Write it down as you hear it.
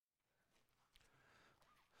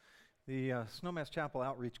The Snowmass Chapel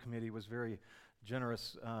Outreach Committee was very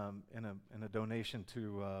generous in a donation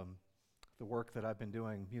to the work that I've been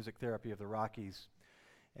doing, Music Therapy of the Rockies.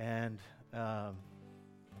 And so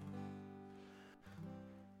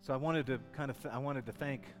I wanted to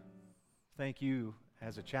thank you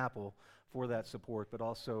as a chapel for that support, but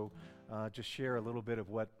also just share a little bit of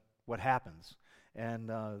what happens.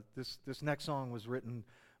 And this next song was written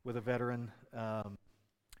with a veteran.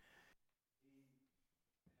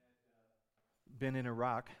 Been in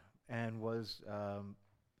Iraq and was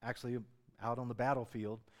actually out on the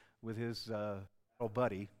battlefield with his battle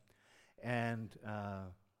buddy, and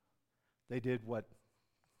they did what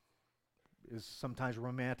is sometimes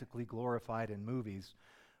romantically glorified in movies,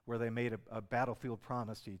 where they made a battlefield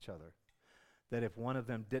promise to each other that if one of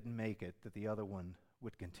them didn't make it, that the other one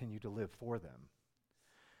would continue to live for them.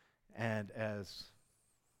 And as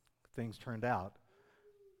things turned out,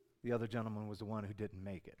 the other gentleman was the one who didn't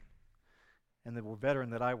make it. And the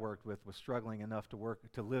veteran that I worked with was struggling enough to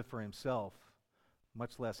live for himself,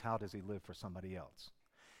 much less how does he live for somebody else.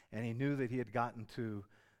 And he knew that he had gotten to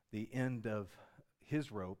the end of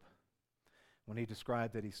his rope when he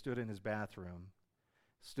described that he stood in his bathroom,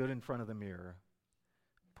 stood in front of the mirror,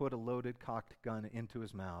 put a loaded cocked gun into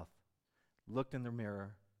his mouth, looked in the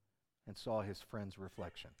mirror, and saw his friend's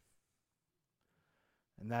reflection.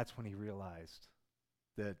 And that's when he realized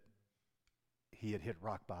that he had hit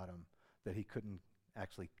rock bottom, that he couldn't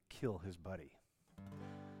actually kill his buddy.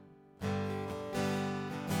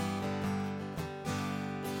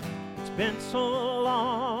 It's been so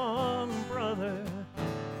long, brother.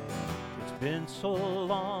 It's been so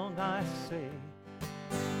long, I say.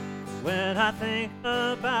 When I think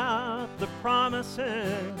about the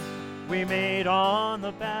promises we made on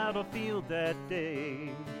the battlefield that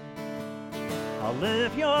day, I'll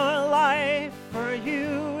live your life for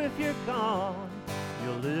you if you're gone.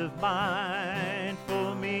 You'll live mine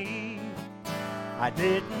for me. I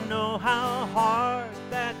didn't know how hard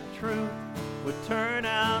that truth would turn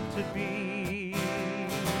out to be.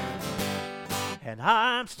 And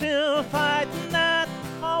I'm still fighting that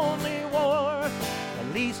lonely war.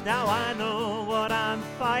 At least now I know what I'm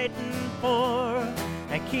fighting for.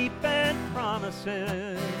 And keeping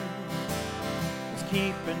promises is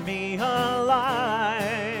keeping me alive.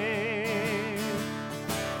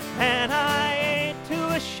 And I ain't too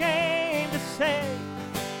ashamed to say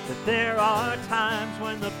that there are times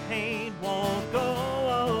when the pain won't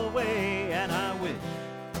go away. And I wish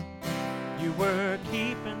you were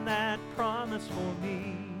keeping that promise for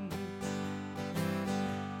me.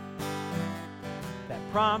 That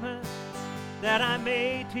promise that I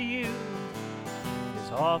made to you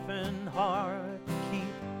is often hard to keep.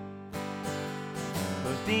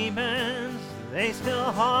 Those demons, they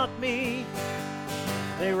still haunt me.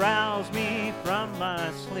 They rouse me from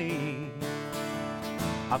my sleep.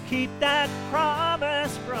 I'll keep that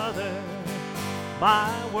promise, brother.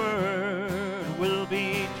 My word will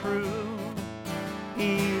be true.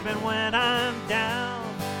 Even when I'm down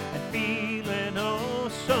and feeling oh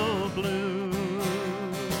so blue.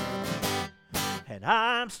 And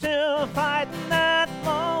I'm still fighting that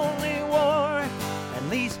lonely war. At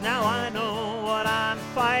least now I know what I'm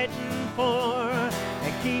fighting for.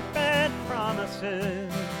 And keeping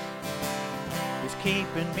promises is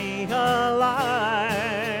keeping me alive.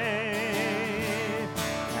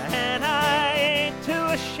 And I ain't too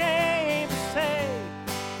ashamed to say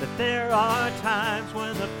that there are times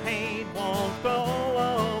when the pain won't go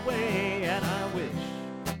away. And I wish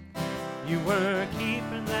you were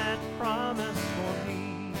keeping that promise for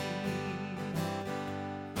me.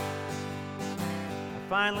 I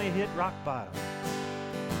finally hit rock bottom,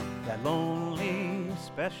 that lonely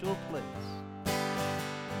special place.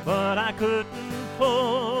 But I couldn't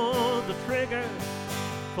pull the trigger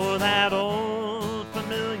for that old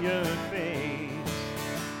familiar face.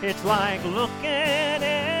 It's like looking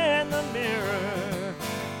in the mirror,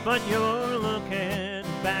 but you're looking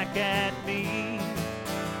back at me.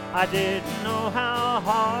 I didn't know how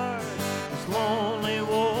hard this lonely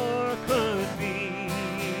war could be.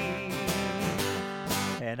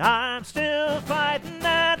 And I'm still fighting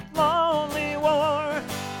that lonely war.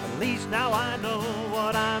 At least now I know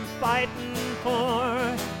what I'm fighting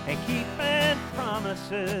for. And keeping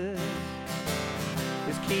promises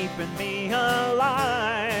is keeping me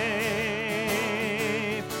alive.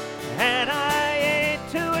 And I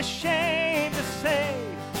ain't too ashamed to say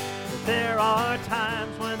that there are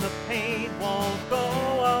times when the pain won't go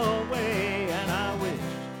away. And I wish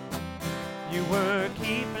you were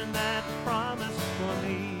keeping that promise for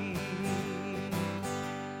me.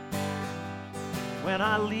 When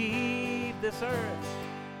I leave this earth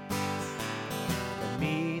and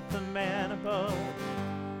meet the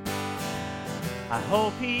I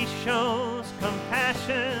hope he shows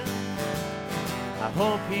compassion. I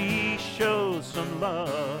hope he shows some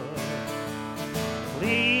love.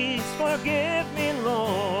 Please forgive me,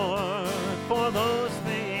 Lord, for those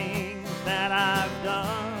things that I've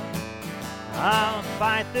done. I'll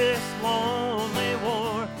fight this lonely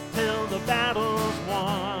war till the battle's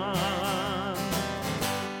won.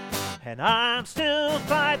 And I'm still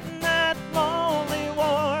fighting that lonely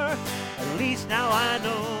war. At least now I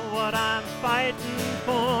know what I'm fighting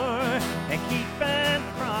for. And keeping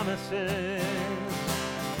promises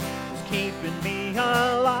is keeping me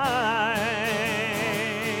alive.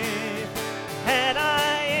 And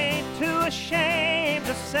I ain't too ashamed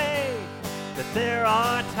to say that there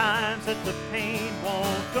are times that the pain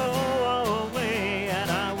won't go away.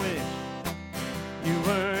 And I wish you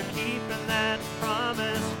were